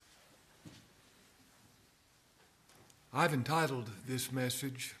I've entitled this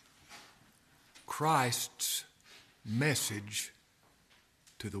message, Christ's Message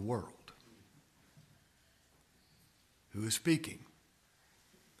to the World. Who is speaking?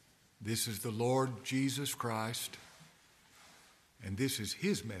 This is the Lord Jesus Christ, and this is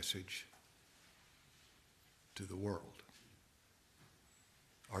his message to the world.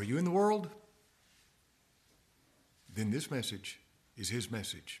 Are you in the world? Then this message is his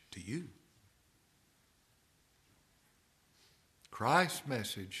message to you. Christ's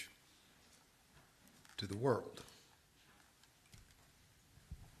message to the world.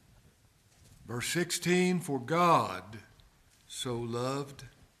 Verse 16, for God so loved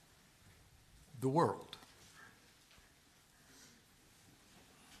the world.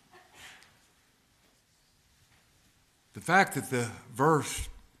 The fact that the verse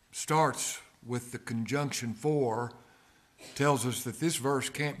starts with the conjunction for tells us that this verse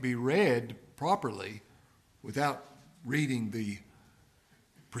can't be read properly without reading the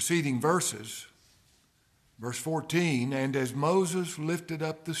preceding verses. Verse 14, and as Moses lifted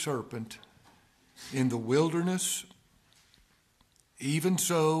up the serpent in the wilderness, even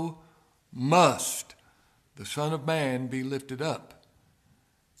so must the Son of Man be lifted up.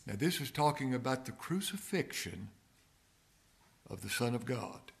 Now this is talking about the crucifixion of the Son of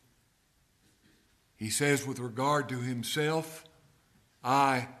God. He says with regard to himself,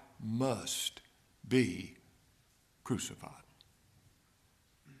 I must be crucified.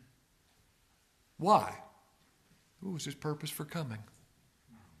 Why? What was his purpose for coming?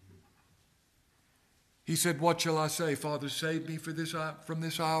 He said, what shall I say? Father, save me from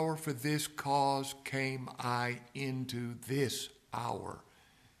this hour. For this cause came I into this hour.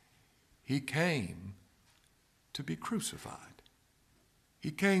 He came to be crucified.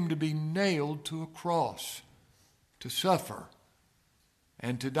 He came to be nailed to a cross, to suffer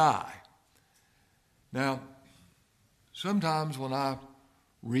and to die. Now, sometimes when I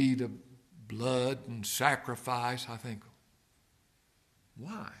read of blood and sacrifice, I think,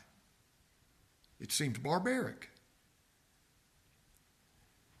 why? It seems barbaric.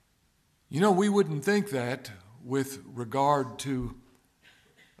 You know, we wouldn't think that with regard to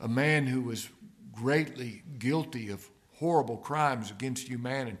a man who was greatly guilty of horrible crimes against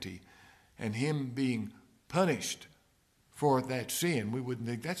humanity and him being punished for that sin. We wouldn't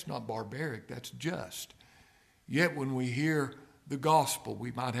think that's not barbaric, that's just. Yet when we hear the gospel,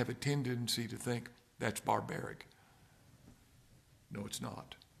 we might have a tendency to think that's barbaric. No, it's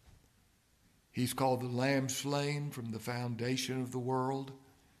not. He's called the Lamb slain from the foundation of the world.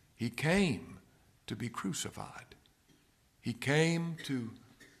 He came to be crucified. He came to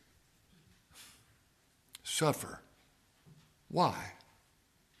suffer. Why?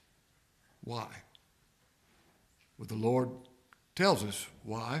 Why? Well, the Lord tells us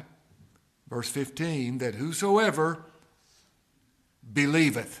why. Verse 15, that whosoever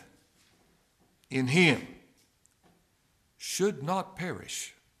believeth in him should not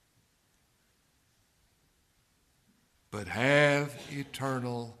perish, but have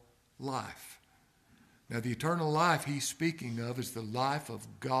eternal life. Now, the eternal life he's speaking of is the life of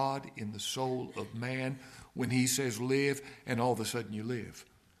God in the soul of man when he says live, and all of a sudden you live.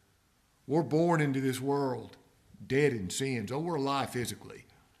 We're born into this world dead in sins. Oh, we're alive physically,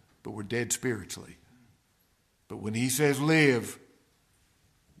 but we're dead spiritually. But when he says live,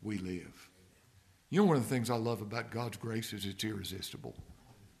 we live. You know, one of the things I love about God's grace is it's irresistible.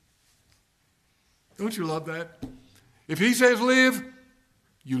 Don't you love that? If he says live,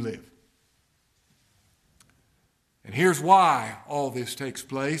 you live. And here's why all this takes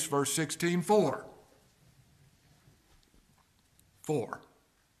place. Verse 16, for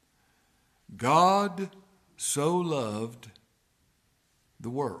God so loved the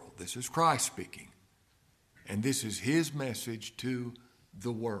world. This is Christ speaking. And this is his message to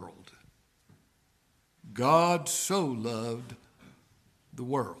the world. God so loved the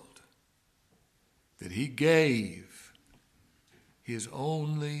world that he gave his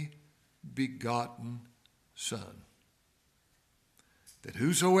only begotten Son, that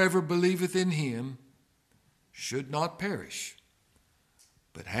whosoever believeth in him should not perish,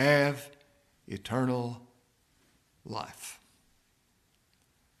 but have eternal life.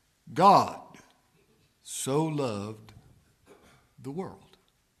 God so loved the world.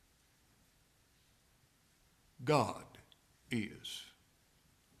 God is.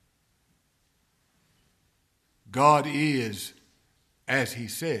 God is as he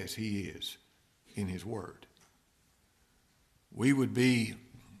says he is in his word. We would be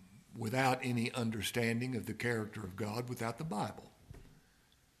without any understanding of the character of God without the Bible.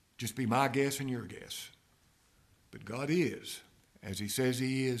 Just be my guess and your guess. But God is, as he says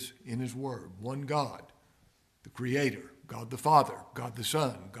he is in his word, one God, the Creator, God the Father, God the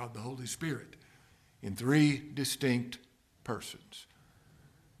Son, God the Holy Spirit, in three distinct persons.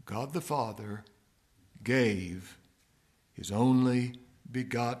 God the Father gave his only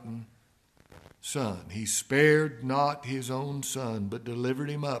begotten Son. He spared not his own Son, but delivered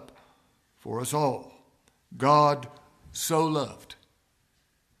him up for us all. God so loved.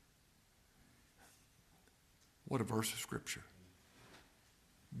 What a verse of Scripture.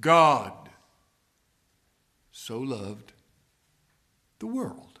 God so loved the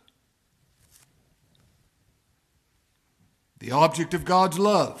world. The object of God's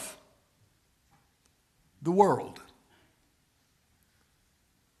love, the world.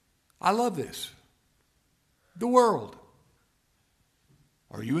 I love this. The world.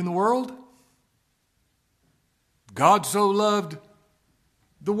 Are you in the world? God so loved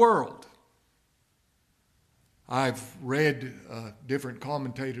the world. I've read different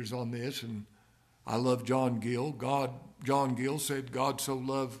commentators on this, and I love John Gill. John Gill said, God so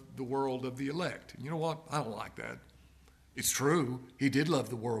loved the world of the elect. And you know what? I don't like that. It's true. He did love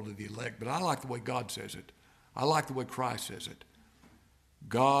the world of the elect, but I like the way God says it. I like the way Christ says it.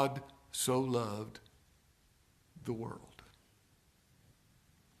 God so loved the world.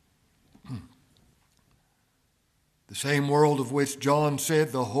 The same world of which John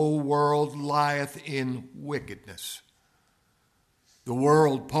said, the whole world lieth in wickedness. The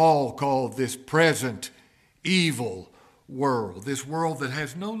world Paul called this present evil world, this world that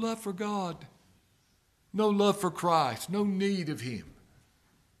has no love for God, no love for Christ, no need of him.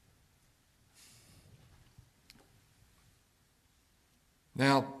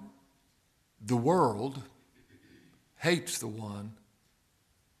 Now, the world hates the one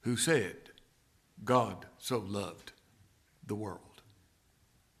who said, God so loved the world,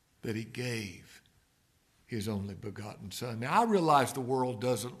 that he gave his only begotten Son. Now, I realize the world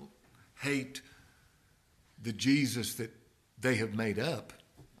doesn't hate the Jesus that they have made up.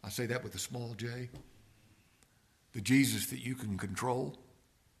 I say that with a small j. The Jesus that you can control,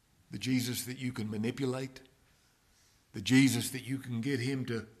 the Jesus that you can manipulate, the Jesus that you can get him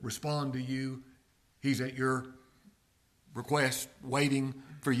to respond to you. He's at your request, waiting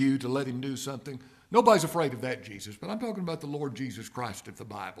for you to let him do something. Nobody's afraid of that Jesus, but I'm talking about the Lord Jesus Christ of the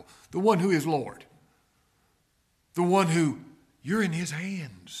Bible, the one who is Lord, the one who you're in his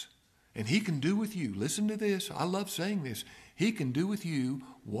hands, and he can do with you. Listen to this. I love saying this. He can do with you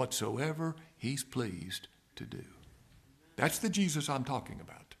whatsoever he's pleased to do. That's the Jesus I'm talking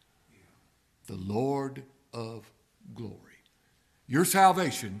about. The Lord of glory. Your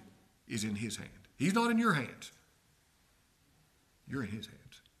salvation is in his hand. He's not in your hands. You're in his hands.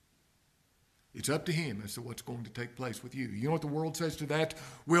 It's up to him as to what's going to take place with you. You know what the world says to that?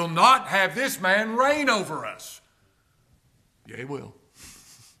 We'll not have this man reign over us. Yeah, he will.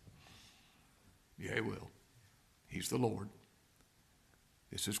 Yeah, he will. He's the Lord.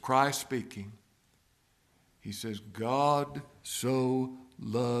 This is Christ speaking. He says, God so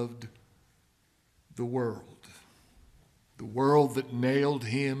loved the world that nailed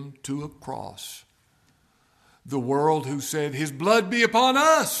him to a cross, the world who said, his blood be upon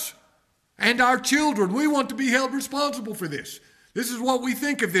us and our children. We want to be held responsible for this. This is what we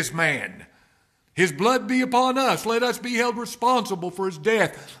think of this man. His blood be upon us. Let us be held responsible for his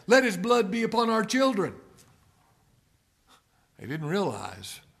death. Let his blood be upon our children. They didn't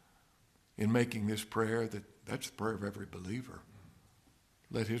realize in making this prayer that that's the prayer of every believer.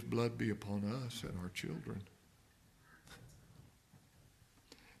 Let his blood be upon us and our children.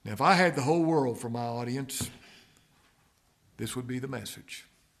 Now, if I had the whole world for my audience, this would be the message.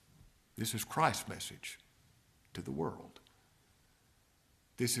 This is Christ's message to the world.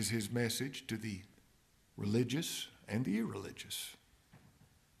 This is his message to the religious and the irreligious,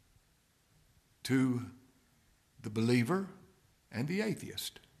 to the believer and the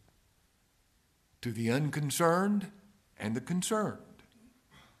atheist, to the unconcerned and the concerned,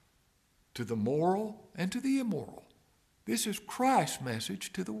 to the moral and to the immoral. This is Christ's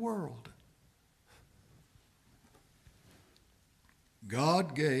message to the world.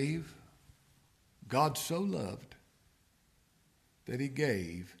 God so loved that he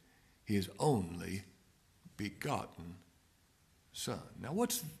gave his only begotten Son. Now,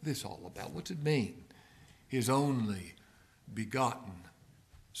 what's this all about? What's it mean? His only begotten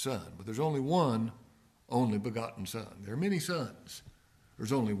Son. But there's only one only begotten Son. There are many sons.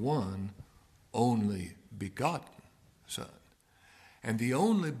 There's only one only begotten Son. And the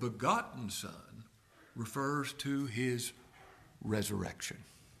only begotten Son refers to his resurrection.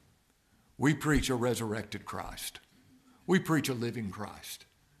 We preach a resurrected Christ. We preach a living Christ.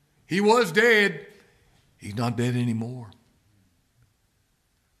 He was dead. He's not dead anymore.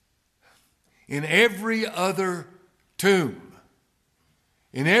 in every other tomb,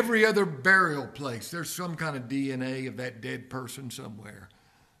 in every other burial place, there's some kind of DNA of that dead person somewhere.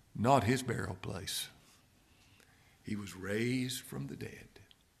 Not his burial place. He was raised from the dead.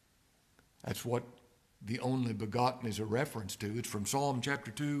 That's what the only begotten is a reference to. It's from Psalm chapter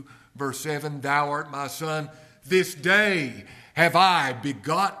 2, verse 7. Thou art my son. This day have I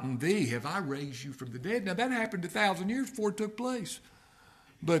begotten thee. Have I raised you from the dead? Now that happened 1,000 years before it took place.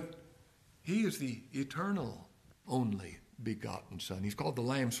 But he is the eternal only begotten son. He's called the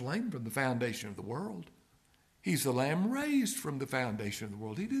Lamb slain from the foundation of the world. He's the Lamb raised from the foundation of the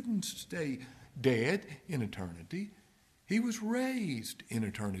world. He didn't stay dead in eternity. He was raised in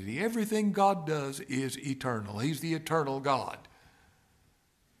eternity. Everything God does is eternal. He's the eternal God.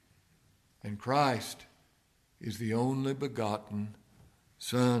 And Christ is the only begotten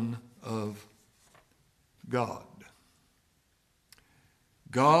Son of God.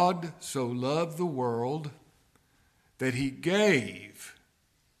 God so loved the world that he gave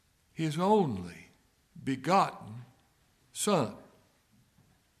his only begotten Son,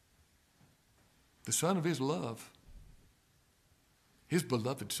 the Son of his love, his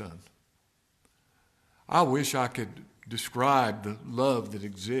beloved Son. I wish I could describe the love that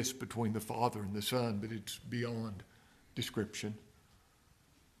exists between the Father and the Son, but it's beyond description.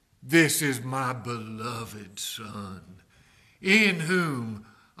 This is my beloved Son, in whom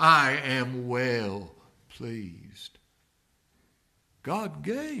I am well pleased. God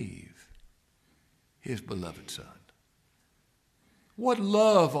gave his beloved Son. What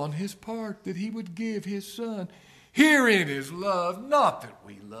love on his part that he would give his Son. Herein is love, not that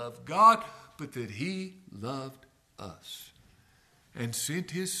we love God, but that he loved us and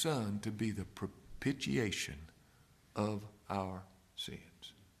sent his Son to be the propitiation of our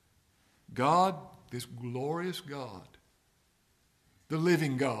sins. God, this glorious God, the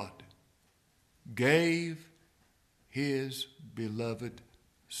living God, gave his beloved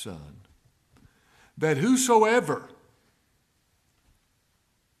Son, that whosoever,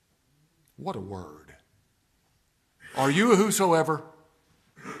 what a word. Are you a whosoever?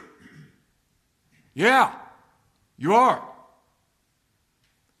 Yeah, you are.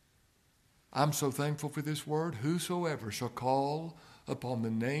 I'm so thankful for this word. Whosoever shall call upon the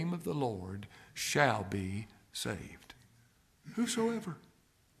name of the Lord shall be saved. Whosoever.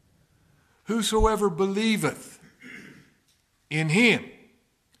 Whosoever believeth in him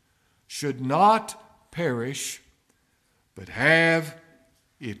should not perish, but have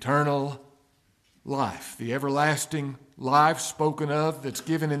eternal life. The everlasting life spoken of that's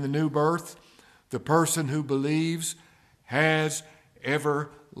given in the new birth. The person who believes has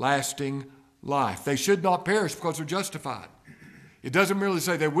everlasting life. They should not perish because they're justified. It doesn't merely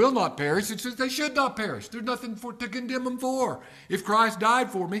say they will not perish. It says they should not perish. There's nothing to condemn them for. If Christ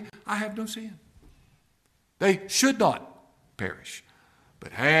died for me, I have no sin. They should not perish,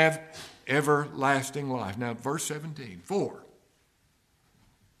 but have everlasting life. Now, verse 17, 4.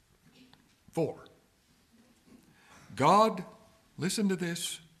 God, listen to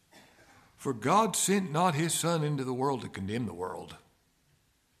this, for God sent not his Son into the world to condemn the world,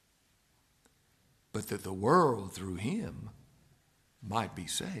 but that the world through him might be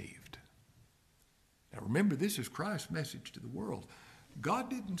saved. Now remember, this is Christ's message to the world. God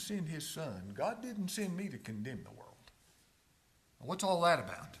didn't send his Son. God didn't send me to condemn the world. Now, what's all that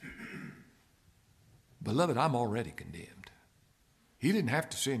about? Beloved, I'm already condemned. He didn't have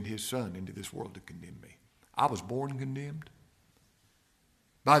to send his Son into this world to condemn me. I was born condemned.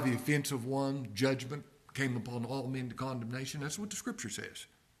 By the offense of one, judgment came upon all men to condemnation. That's what the Scripture says.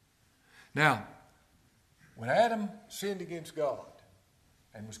 Now, when Adam sinned against God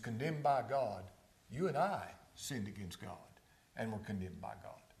and was condemned by God, you and I sinned against God and were condemned by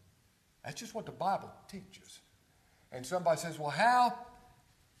God. That's just what the Bible teaches. And somebody says, well,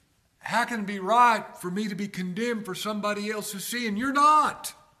 how can it be right for me to be condemned for somebody else's sin? You're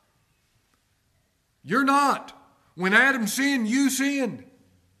not. You're not. When Adam sinned, you sinned.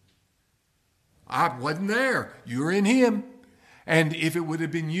 I wasn't there. You were in him. And if it would have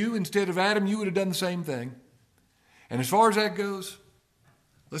been you instead of Adam, you would have done the same thing. And as far as that goes,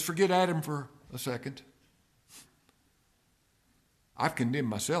 let's forget Adam for a second. I've condemned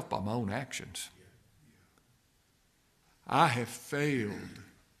myself by my own actions. I have failed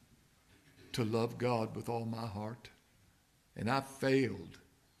to love God with all my heart, and I've failed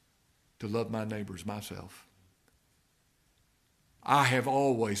to love my neighbors myself. I have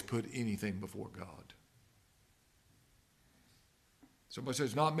always put anything before God. Somebody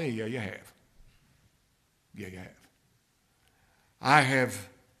says, not me. Yeah, you have. Yeah, you have. I have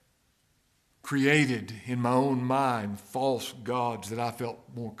created in my own mind false gods that I felt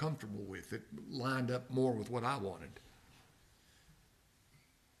more comfortable with, that lined up more with what I wanted.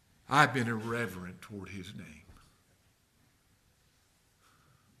 I've been irreverent toward his name.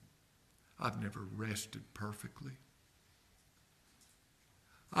 I've never rested perfectly.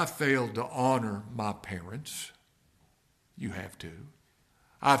 I failed to honor my parents. You have too.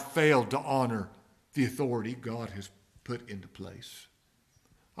 I failed to honor the authority God has put into place.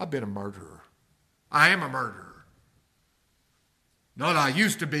 I've been a murderer. I am a murderer. Not I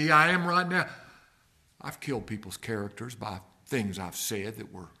used to be, I am right now. I've killed people's characters by things I've said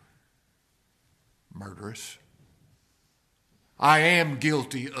that were murderous. I am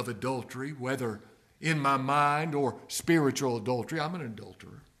guilty of adultery, whether in my mind or spiritual adultery. I'm an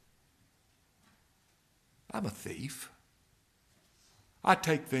adulterer. I'm a thief. I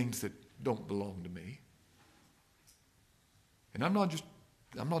take things that don't belong to me. And I'm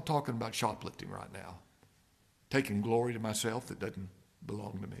not talking about shoplifting right now. Taking glory to myself that doesn't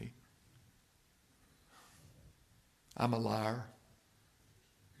belong to me. I'm a liar.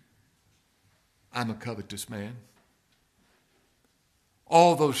 I'm a covetous man.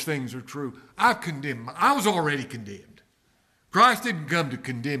 All those things are true. I was already condemned. Christ didn't come to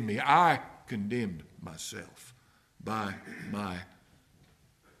condemn me. I condemned myself by my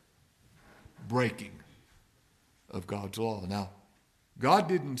breaking of God's law. Now, God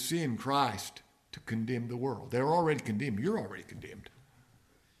didn't send Christ to condemn the world. They're already condemned. You're already condemned.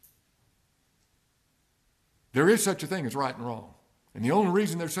 There is such a thing as right and wrong. And the only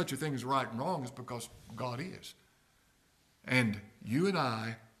reason there's such a thing as right and wrong is because God is. And you and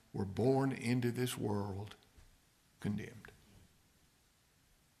I were born into this world condemned.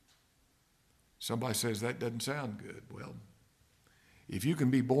 Somebody says that doesn't sound good. Well, if you can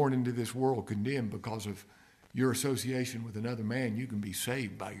be born into this world condemned because of your association with another man, you can be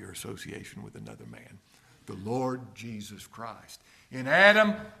saved by your association with another man, the Lord Jesus Christ. In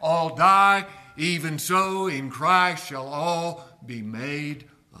Adam all die, even so in Christ shall all be made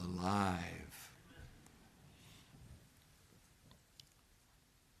alive.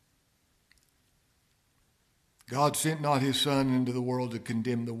 God sent not his Son into the world to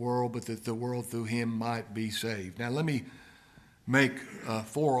condemn the world, but that the world through him might be saved. Now let me make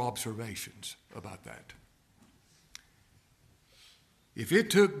 4 observations about that. If it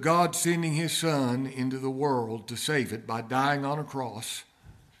took God sending his Son into the world to save it by dying on a cross,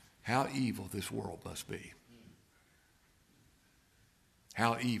 how evil this world must be.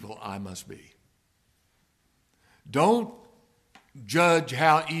 How evil I must be. Don't judge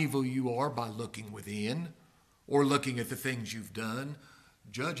how evil you are by looking within or looking at the things you've done.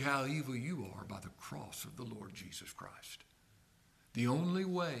 Judge how evil you are by the cross of the Lord Jesus Christ. The only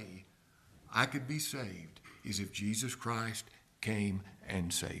way I could be saved is if Jesus Christ came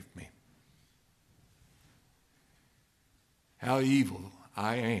and saved me. How evil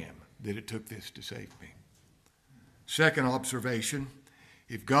I am that it took this to save me. Second observation,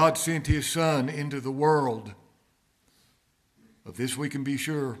 if God sent his Son into the world, of this we can be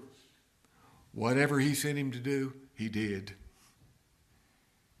sure, whatever he sent him to do, he did.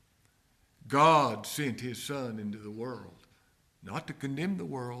 God sent his Son into the world, not to condemn the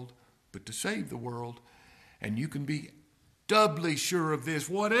world, but to save the world. And you can be doubly sure of this.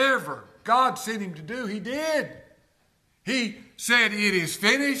 Whatever God sent him to do, he did. He said, "It is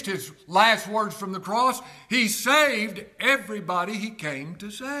finished," his last words from the cross. He saved everybody he came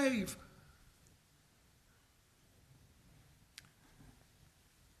to save.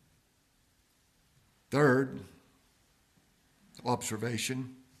 Third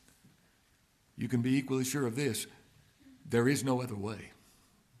observation, you can be equally sure of this. There is no other way.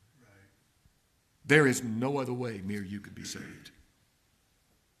 There is no other way mere you could be saved.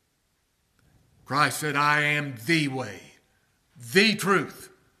 Christ said, "I am the way, the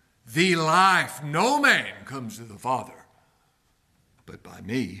truth, the life. No man comes to the Father but by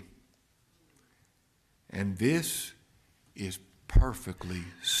me." And this is perfectly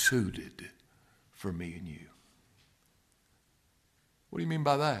suited for me and you. What do you mean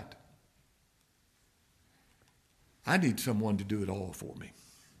by that? I need someone to do it all for me.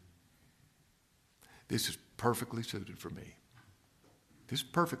 This is perfectly suited for me. This is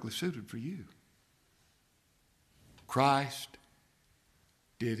perfectly suited for you. Christ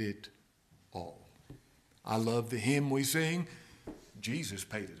did it all. I love the hymn we sing, Jesus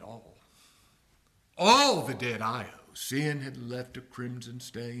paid it all. All the debt I owe. Sin had left a crimson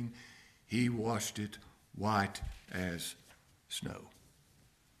stain. He washed it white as snow.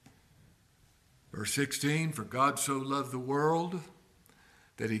 Verse 16, "For God so loved the world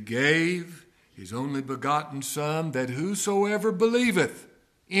that he gave his only begotten Son, that whosoever believeth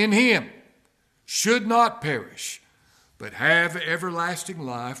in him should not perish, but have everlasting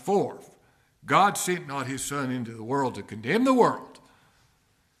life. For God sent not his Son into the world to condemn the world,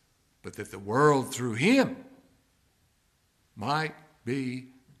 but that the world through him might be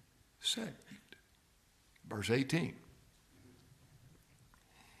saved. Verse 18.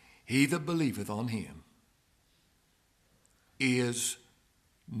 He that believeth on him is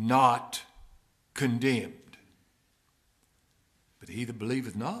not condemned, but he that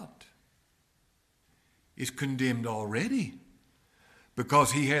believeth not is condemned already,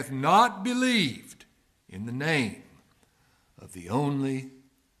 because he hath not believed in the name of the only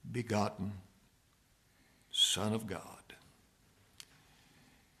begotten Son of God.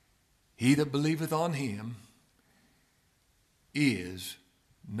 He that believeth on him is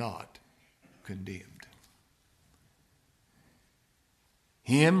not condemned.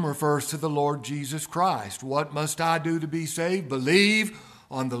 Him refers to the Lord Jesus Christ. What must I do to be saved? Believe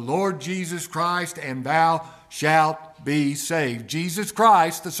on the Lord Jesus Christ, and thou shalt be saved. Jesus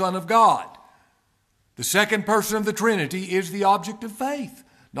Christ, the Son of God, the second person of the Trinity, is the object of faith.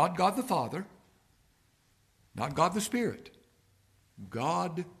 Not God the Father, not God the Spirit.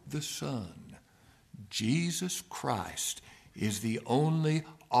 God the Son, Jesus Christ, is the only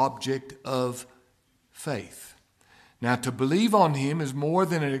object of faith. Now, to believe on him is more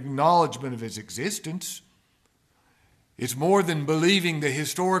than an acknowledgement of his existence. It's more than believing the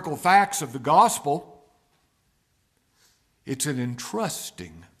historical facts of the gospel. It's an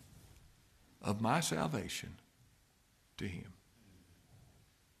entrusting of my salvation to him.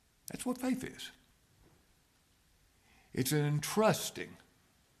 That's what faith is. It's an entrusting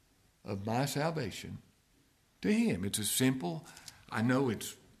of my salvation to him. It's as simple. I know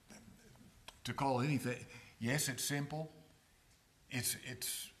it's to call anything. Yes, it's simple. It's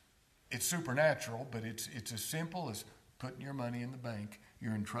supernatural, but it's as simple as putting your money in the bank.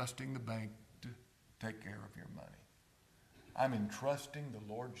 You're entrusting the bank to take care of your money. I'm entrusting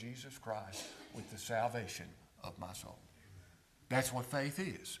the Lord Jesus Christ with the salvation of my soul. That's what faith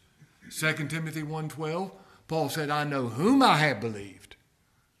is. 2 Timothy 1:12, Paul said, I know whom I have believed,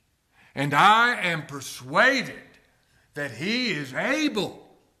 and I am persuaded that he is able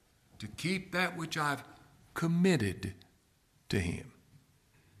to keep that which I've committed to him.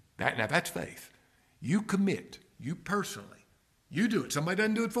 Now that's faith. You commit, you personally, you do it. Somebody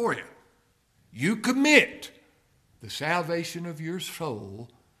doesn't do it for you. You commit the salvation of your soul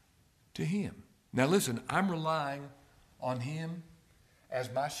to him. Now listen, I'm relying on him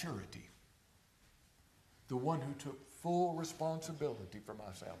as my surety, the one who took full responsibility for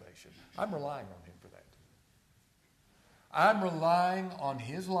my salvation. I'm relying on him for that. I'm relying on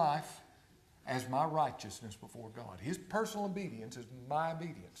his life as my righteousness before God. His personal obedience is my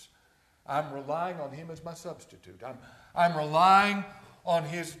obedience. I'm relying on him as my substitute. I'm relying on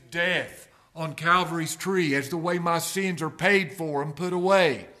his death on Calvary's tree as the way my sins are paid for and put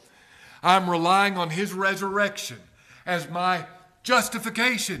away. I'm relying on his resurrection as my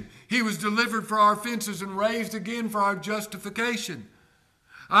justification. He was delivered for our offenses and raised again for our justification.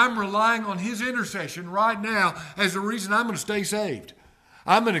 I'm relying on his intercession right now as the reason I'm going to stay saved.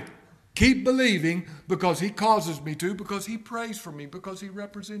 I'm going to keep believing because he causes me to, because he prays for me, because he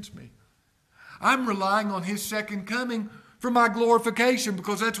represents me. I'm relying on his second coming for my glorification,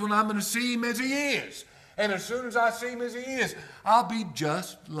 because that's when I'm going to see him as he is. And as soon as I see him as he is, I'll be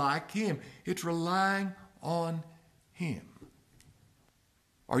just like him. It's relying on him.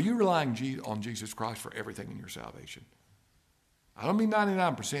 Are you relying on Jesus Christ for everything in your salvation? I don't mean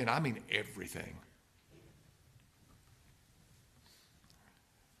 99%, I mean everything.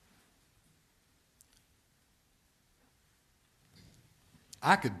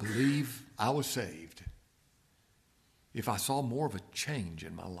 I could believe I was saved if I saw more of a change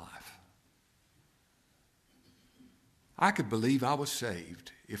in my life. I could believe I was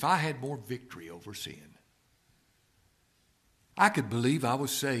saved if I had more victory over sin. I could believe I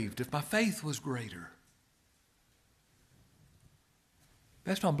was saved if my faith was greater.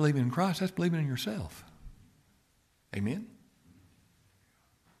 That's not believing in Christ, that's believing in yourself. Amen?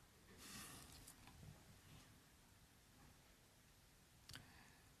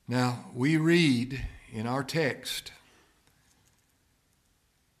 Now, we read in our text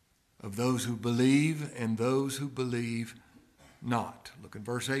of those who believe and those who believe not. Look at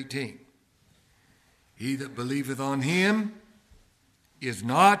verse 18. He that believeth on him is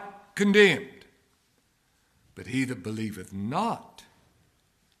not condemned, but he that believeth not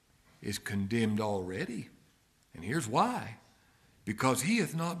is condemned already. And here's why. Because he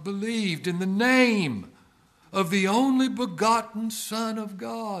hath not believed in the name of the only begotten Son of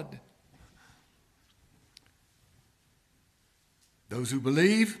God. Those who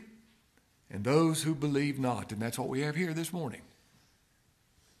believe and those who believe not. And that's what we have here this morning.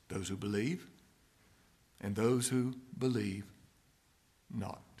 Those who believe and those who believe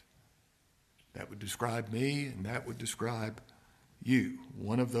not. That would describe me, and that would describe you.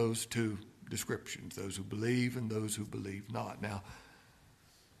 One of those two descriptions, those who believe and those who believe not. Now,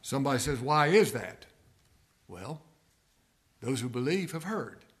 somebody says, why is that? Well, those who believe have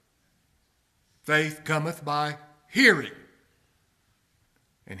heard. Faith cometh by hearing,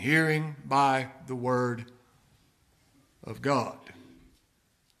 and hearing by the word of God.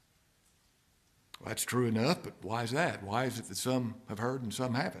 Well, that's true enough, but why is that? Why is it that some have heard and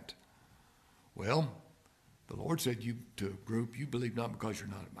some haven't? Well, the Lord said to a group, you believe not because you're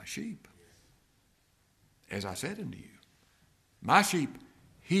not of my sheep. As I said unto you, my sheep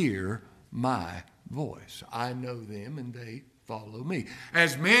hear my voice. I know them and they follow me.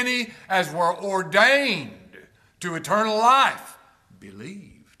 As many as were ordained to eternal life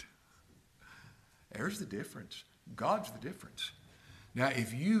believed. There's the difference. God's the difference. Now,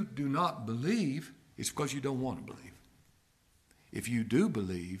 if you do not believe, it's because you don't want to believe. If you do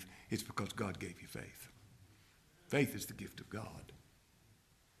believe, it's because God gave you faith. Faith is the gift of God.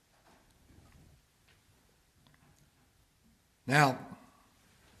 Now,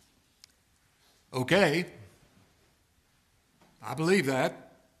 okay, I believe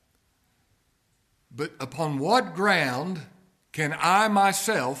that. But upon what ground can I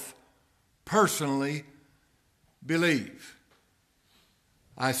myself personally believe?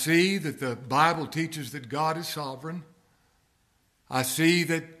 I see that the Bible teaches that God is sovereign. I see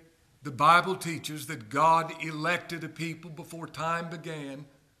that the Bible teaches that God elected a people before time began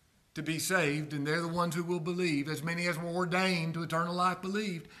to be saved, and they're the ones who will believe. As many as were ordained to eternal life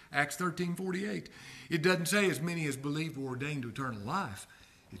believed. Acts 13:48. It doesn't say as many as believed were ordained to eternal life.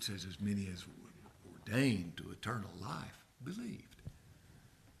 It says as many as were ordained to eternal life believed.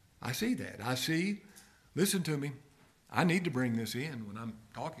 I see that. I see, listen to me, I need to bring this in when I'm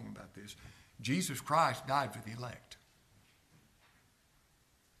talking about this. Jesus Christ died for the elect.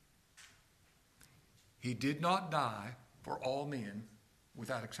 He did not die for all men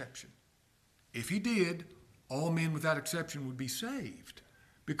without exception. If he did, all men without exception would be saved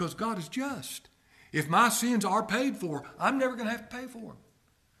because God is just. If my sins are paid for, I'm never going to have to pay for them.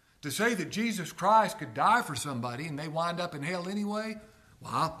 To say that Jesus Christ could die for somebody and they wind up in hell anyway,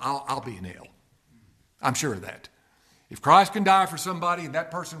 well, I'll be in hell. I'm sure of that. If Christ can die for somebody and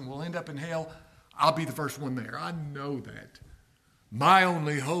that person will end up in hell, I'll be the first one there. I know that. My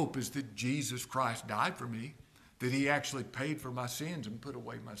only hope is that Jesus Christ died for me, that he actually paid for my sins and put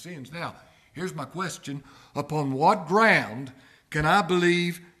away my sins. Now, here's my question. Upon what ground can I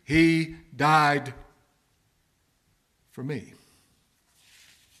believe he died for me?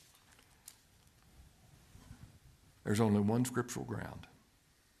 There's only one scriptural ground.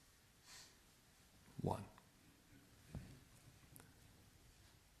 One.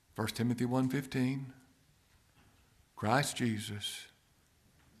 1 Timothy 1:15. Christ Jesus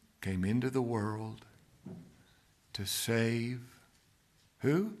came into the world to save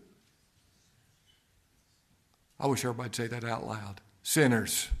who? I wish everybody'd say that out loud.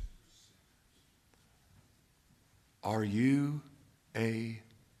 Sinners. Are you a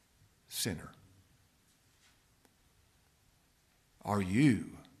sinner? Are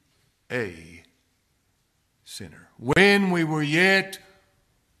you a sinner? When we were yet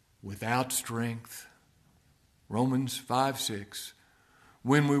without strength, Romans 5:6,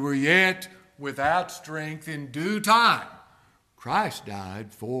 when we were yet without strength, in due time, Christ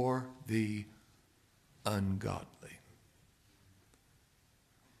died for the ungodly.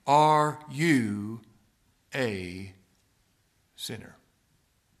 Are you a sinner?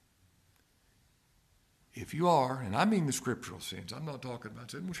 If you are, and I mean the scriptural sins, I'm not talking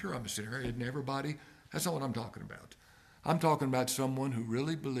about saying, well, sure, I'm a sinner, isn't everybody? That's not what I'm talking about. I'm talking about someone who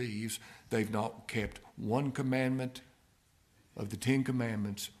really believes they've not kept one commandment of the 10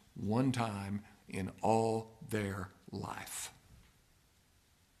 Commandments one time in all their life.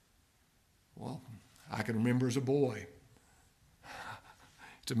 Well, I can remember as a boy.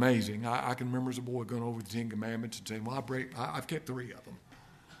 It's amazing. I can remember as a boy going over the 10 Commandments and saying, well, I've kept 3 of them.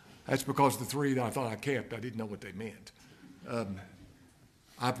 That's because the 3 that I thought I kept, I didn't know what they meant.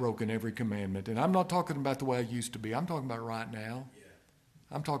 I've broken every commandment. And I'm not talking about the way I used to be. I'm talking about right now.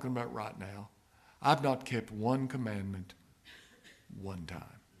 I'm talking about right now. I've not kept one commandment one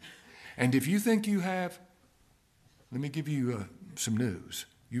time. And if you think you have, let me give you some news.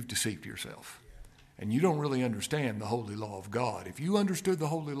 You've deceived yourself. And you don't really understand the holy law of God. If you understood the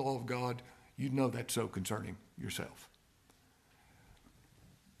holy law of God, you'd know that's so concerning yourself.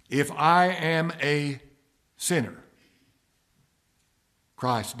 If I am a sinner,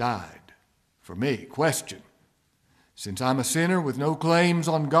 Christ died for me. Question. Since I'm a sinner with no claims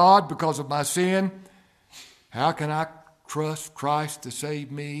on God because of my sin, how can I trust Christ to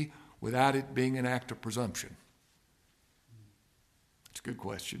save me without it being an act of presumption? It's a good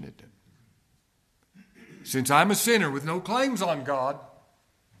question, isn't it? Since I'm a sinner with no claims on God,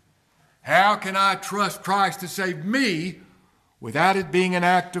 how can I trust Christ to save me without it being an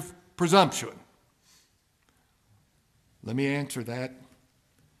act of presumption? Let me answer that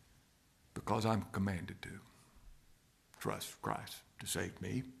because I'm commanded to trust Christ to save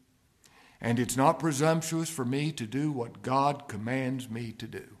me. And it's not presumptuous for me to do what God commands me to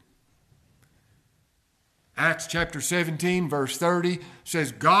do. Acts chapter 17, verse 30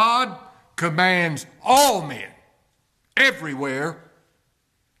 says, God commands all men everywhere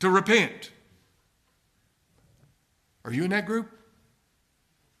to repent. Are you in that group?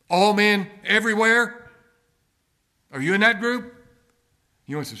 All men everywhere? Are you in that group?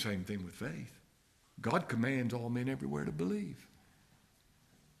 You know, it's the same thing with faith. God commands all men everywhere to believe.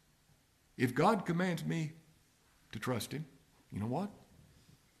 If God commands me to trust him, you know what?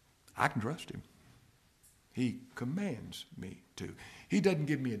 I can trust him. He commands me to. He doesn't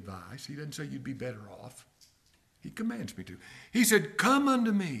give me advice. He doesn't say you'd be better off. He commands me to. He said, come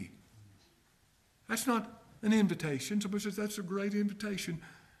unto me. That's not an invitation. Somebody says, that's a great invitation.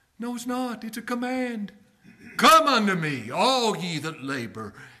 No, it's not. It's a command. Come unto me, all ye that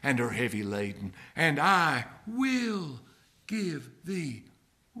labor and are heavy laden, and I will give thee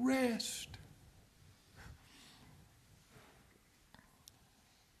rest.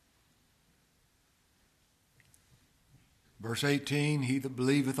 Verse 18, he that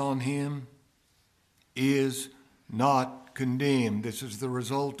believeth on him is not condemned. This is the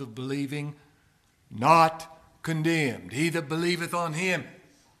result of believing, not condemned. He that believeth on him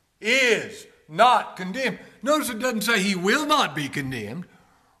is not condemned. Notice it doesn't say he will not be condemned.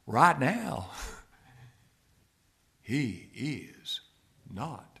 Right now, he is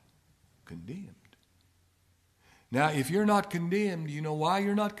not condemned. Now, if you're not condemned, you know why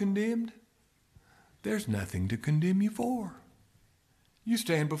you're not condemned? There's nothing to condemn you for. You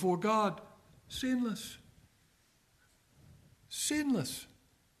stand before God sinless. Sinless.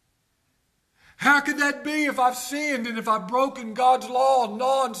 How could that be if I've sinned and if I've broken God's law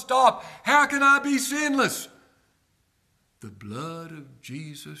nonstop? How can I be sinless? The blood of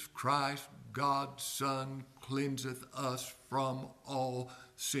Jesus Christ, God's Son, cleanseth us from all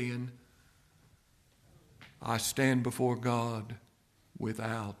sin. I stand before God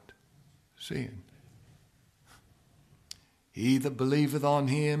without sin. He that believeth on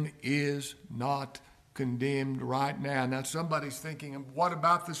him is not condemned right now. Now somebody's thinking, what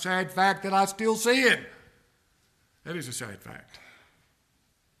about the sad fact that I still sin? That is a sad fact.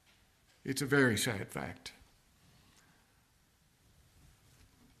 It's a very sad fact.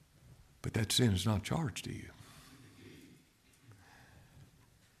 But that sin is not charged to you.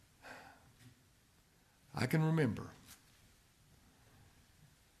 I can remember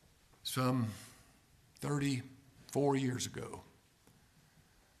some 34 years ago,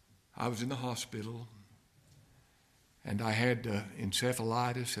 I was in the hospital and I had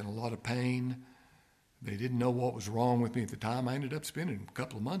encephalitis and a lot of pain. They didn't know what was wrong with me at the time. I ended up spending a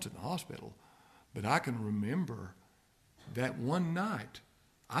couple of months in the hospital. But I can remember that one night,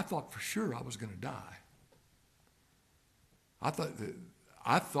 I thought for sure I was going to die. I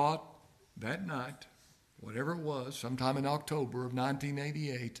thought that night, whatever it was, sometime in October of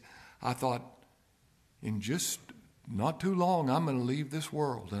 1988, I thought, in just not too long, I'm going to leave this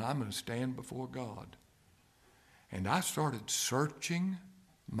world and I'm going to stand before God. And I started searching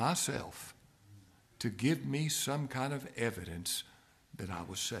myself to give me some kind of evidence that I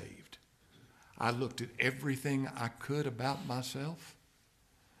was saved. I looked at everything I could about myself,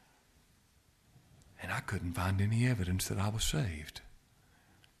 and I couldn't find any evidence that I was saved.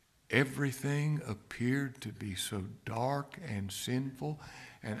 Everything appeared to be so dark and sinful,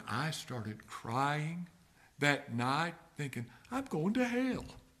 and I started crying that night thinking, I'm going to hell.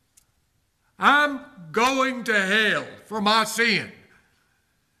 I'm going to hell for my sin.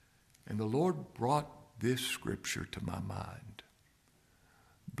 And the Lord brought this scripture to my mind.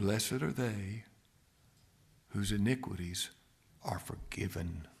 Blessed are they whose iniquities are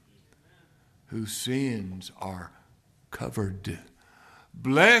forgiven, whose sins are covered.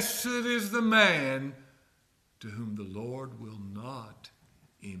 Blessed is the man to whom the Lord will not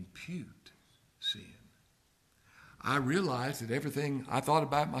impute sin. I realized that everything I thought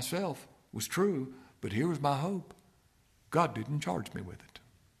about myself was true, but here was my hope. God didn't charge me with it.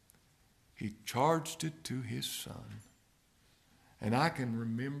 He charged it to his Son. And I can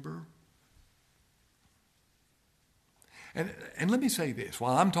remember And let me say this.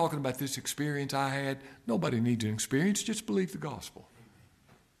 While I'm talking about this experience I had, nobody needs an experience. Just believe the gospel.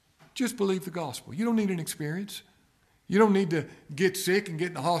 Just believe the gospel. You don't need an experience. You don't need to get sick and get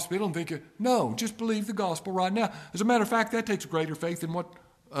in the hospital and think, no, just believe the gospel right now. As a matter of fact, that takes greater faith than what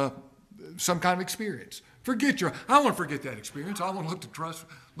some kind of experience. I want to forget that experience. I want to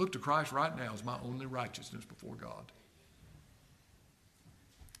look to Christ right now as my only righteousness before God.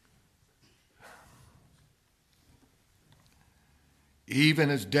 Even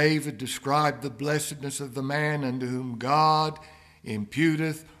as David described the blessedness of the man unto whom God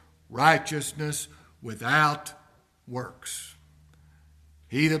imputeth righteousness without works.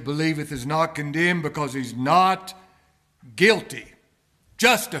 He that believeth is not condemned because he's not guilty.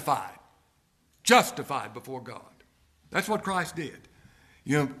 Justified before God. That's what Christ did.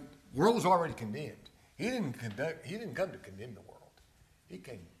 The world was already condemned. He didn't come to condemn the world. He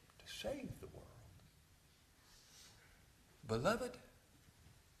came to save the world. Beloved,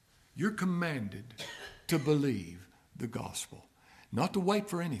 you're commanded to believe the gospel. Not to wait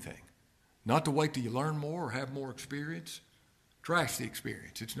for anything. Not to wait till you learn more or have more experience. Trash the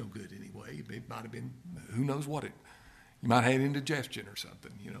experience. It's no good anyway. It might have been, who knows what it. You might have had indigestion or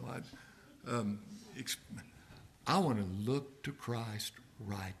something. I want to look to Christ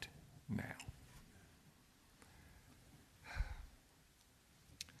right now.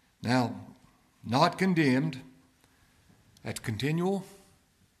 Now, not condemned. That's continual.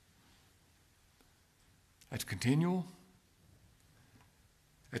 That's continual.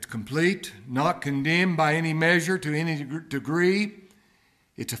 It's complete, not condemned by any measure to any degree.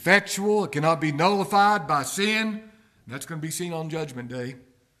 It's effectual. It cannot be nullified by sin. That's going to be seen on Judgment Day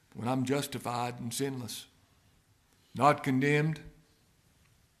when I'm justified and sinless. Not condemned,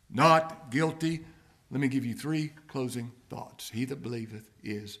 not guilty. Let me give you 3 closing thoughts. He that believeth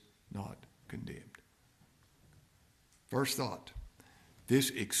is not condemned. First thought, this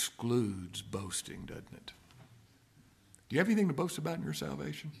excludes boasting, doesn't it? Do you have anything to boast about in your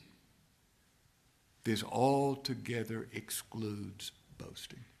salvation? This altogether excludes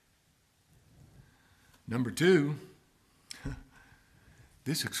boasting. Number 2,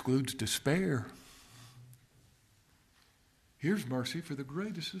 this excludes despair. Here's mercy for the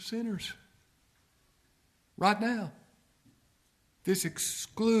greatest of sinners. Right now. This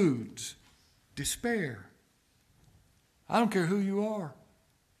excludes despair. I don't care who you are.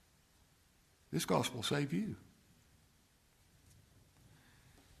 This gospel will save you.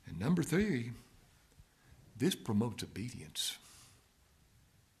 And number 3, this promotes obedience.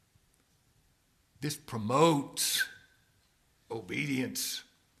 This promotes obedience.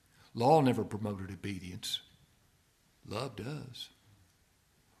 Law never promoted obedience. Love does.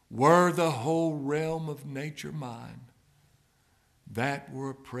 Were the whole realm of nature mine, that were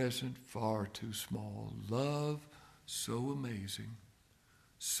a present far too small. Love so amazing,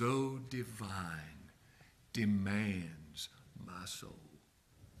 so divine, demands my soul,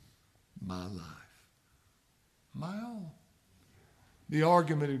 my life, my all. The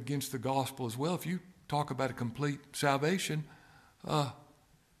argument against the gospel as well, if you talk about a complete salvation,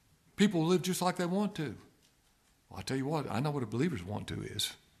 people live just like they want to. Well, I'll tell you what, I know what a believer's want to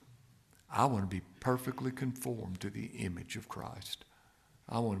is. I want to be perfectly conformed to the image of Christ.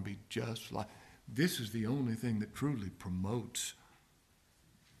 I want to be just like. This is the only thing that truly promotes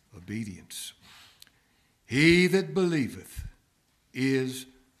obedience. He that believeth is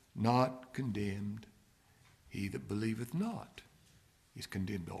not condemned. He that believeth not is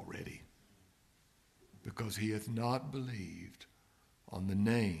condemned already, because he hath not believed on the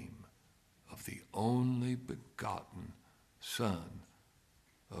name of the only begotten Son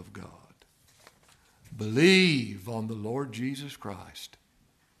of God. Believe on the Lord Jesus Christ,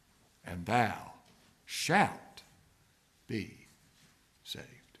 and thou shalt be saved.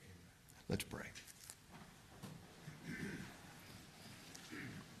 Let's pray.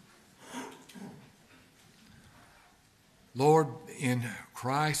 Lord, in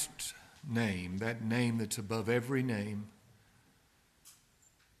Christ's name, that name that's above every name,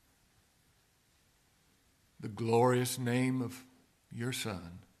 the glorious name of your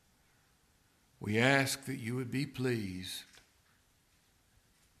Son, we ask that you would be pleased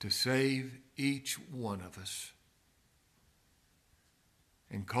to save each one of us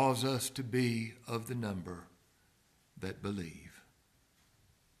and cause us to be of the number that believe.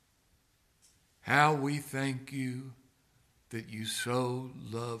 How we thank you that you so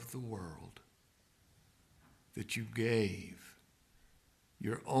loved the world, that you gave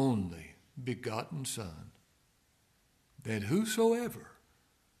your only begotten Son, that whosoever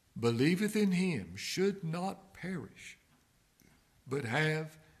believeth in him should not perish, but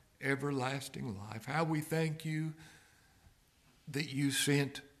have everlasting life. How we thank you that you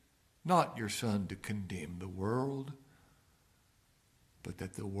sent not your Son to condemn the world, but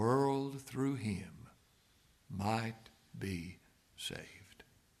that the world through him might be saved.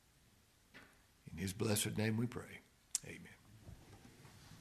 In his blessed name we pray.